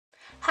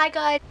Hi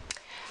guys.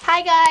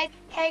 Hi guys.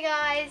 Hey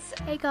guys.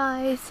 Hey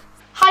guys.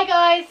 Hi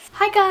guys.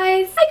 Hi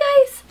guys.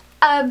 Hi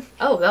guys.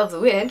 Oh, that was a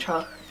weird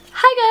intro.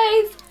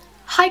 Hi guys.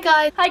 Hi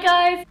guys. Hi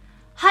guys.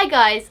 Hi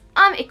guys.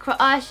 I'm Iqra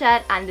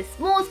Arshad and this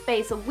small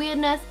space of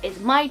weirdness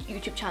is my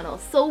YouTube channel,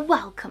 so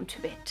welcome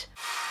to it.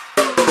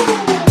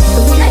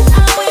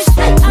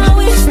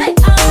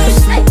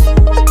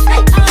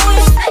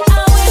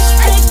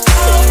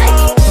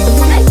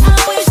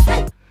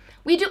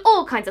 We do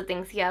all kinds of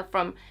things here,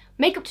 from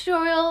makeup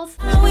tutorials,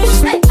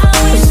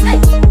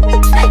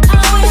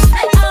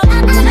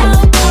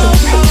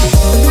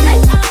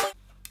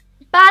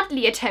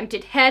 badly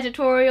attempted hair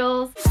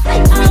tutorials,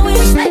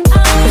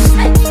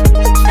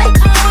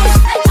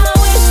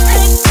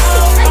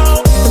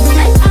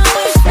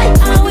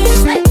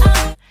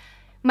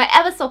 my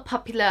ever so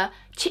popular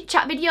chit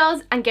chat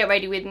videos and get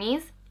ready with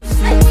me's,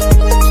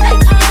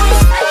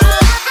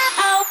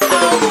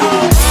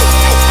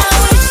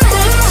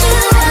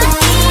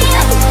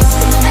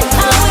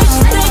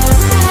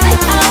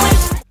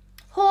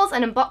 hauls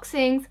and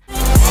unboxings,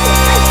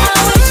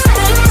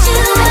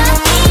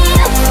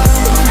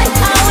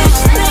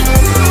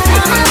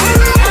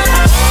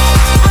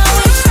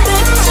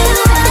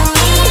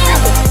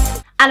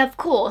 and of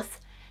course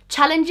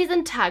challenges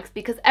and tags,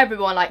 because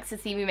everyone likes to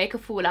see me make a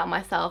fool out of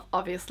myself,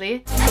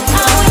 obviously.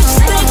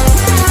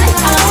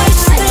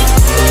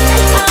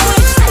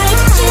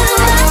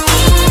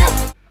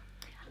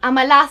 And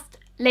my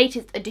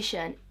latest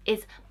addition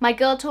is my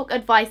Girl Talk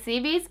Advice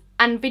series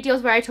and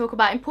videos where I talk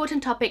about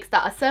important topics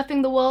that are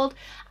surfing the world,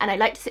 and I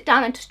like to sit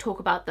down and just talk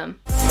about them.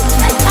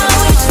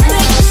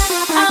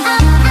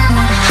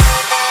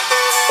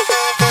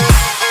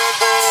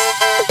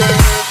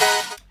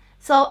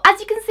 So as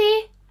you can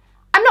see,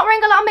 I'm not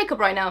wearing a lot of makeup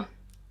right now,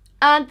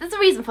 and there's a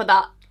reason for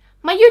that.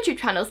 My YouTube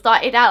channel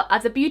started out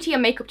as a beauty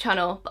and makeup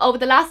channel, but over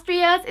the last 3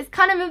 years it's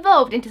kind of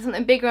evolved into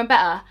something bigger and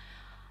better.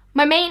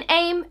 My main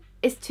aim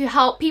is to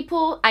help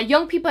people, and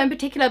young people in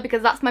particular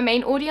because that's my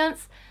main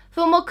audience,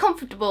 feel more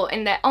comfortable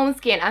in their own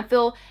skin and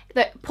feel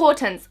the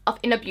importance of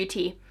inner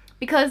beauty.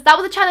 Because that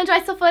was a challenge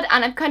I suffered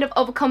and I've kind of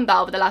overcome that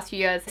over the last few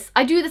years.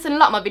 I do this in a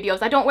lot of my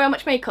videos. I don't wear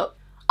much makeup.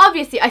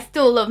 Obviously I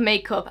still love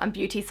makeup and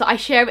beauty, so I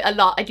share it a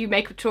lot. I do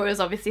makeup tutorials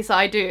obviously, so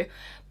I do.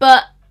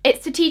 But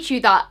it's to teach you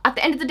that at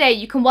the end of the day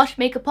you can wash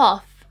makeup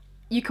off.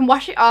 You can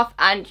wash it off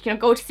and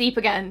go to sleep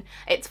again.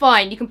 It's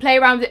fine. You can play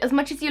around with it as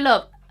much as you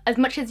love, as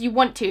much as you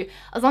want to,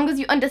 as long as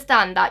you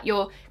understand that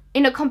your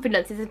inner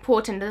confidence is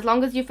important. As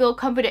long as you feel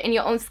confident in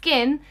your own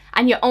skin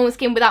and your own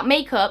skin without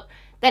makeup,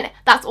 then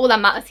that's all that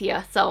matters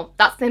here. So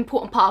that's the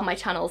important part of my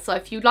channel. So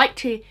if you'd like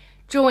to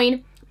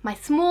join my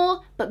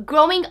small but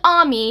growing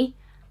army,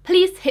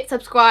 please hit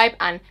subscribe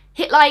and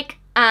hit like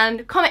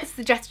and comment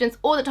suggestions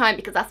all the time,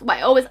 because that's what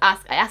I always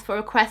ask. I ask for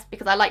requests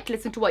because I like to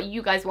listen to what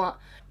you guys want.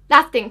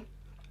 Last thing,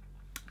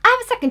 I have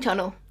a second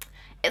channel.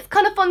 It's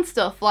kind of fun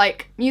stuff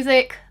like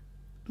music,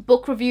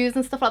 book reviews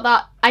and stuff like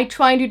that. I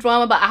try and do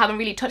drama, but I haven't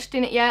really touched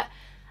in it yet.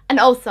 And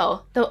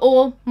also, the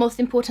most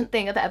important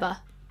thing of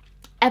ever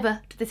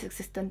to this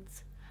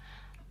existence,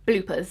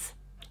 bloopers.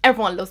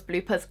 Everyone loves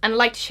bloopers and I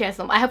like to share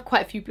some. I have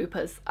quite a few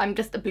bloopers. I'm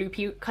just a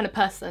bloopy kind of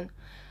person.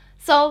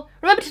 So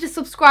remember to just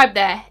subscribe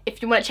there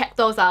if you want to check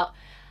those out.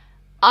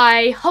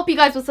 I hope you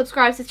guys will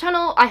subscribe to this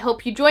channel. I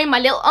hope you join my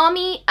little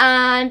army,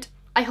 and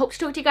I hope to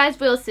talk to you guys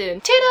real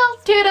soon.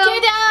 Toodles! Toodles!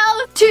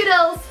 Toodles!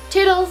 Toodles!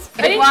 Toodles!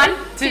 Ready? 1,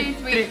 2,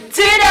 3.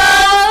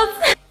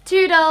 Toodles!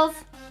 Toodles!